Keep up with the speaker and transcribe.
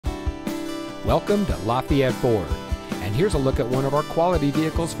Welcome to Lafayette Ford, and here's a look at one of our quality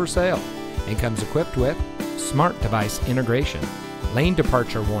vehicles for sale, and comes equipped with smart device integration, lane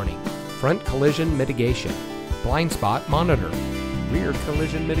departure warning, front collision mitigation, blind spot monitor, rear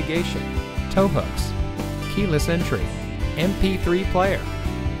collision mitigation, tow hooks, keyless entry, MP3 player,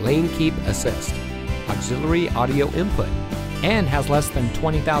 lane keep assist, auxiliary audio input, and has less than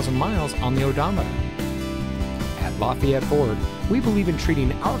 20,000 miles on the odometer. At Lafayette Ford, we believe in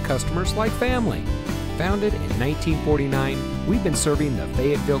treating our customers like family. Founded in 1949, we've been serving the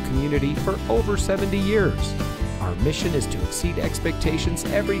Fayetteville community for over 70 years. Our mission is to exceed expectations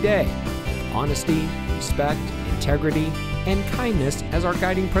every day, with honesty, respect, integrity, and kindness as our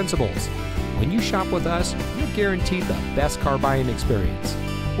guiding principles. When you shop with us, you're guaranteed the best car buying experience.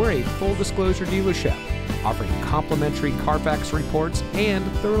 We're a full disclosure dealership, offering complimentary Carfax reports and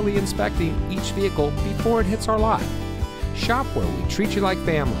thoroughly inspecting each vehicle before it hits our lot. Shop where we treat you like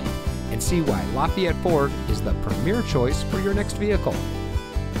family and see why Lafayette Ford is the premier choice for your next vehicle.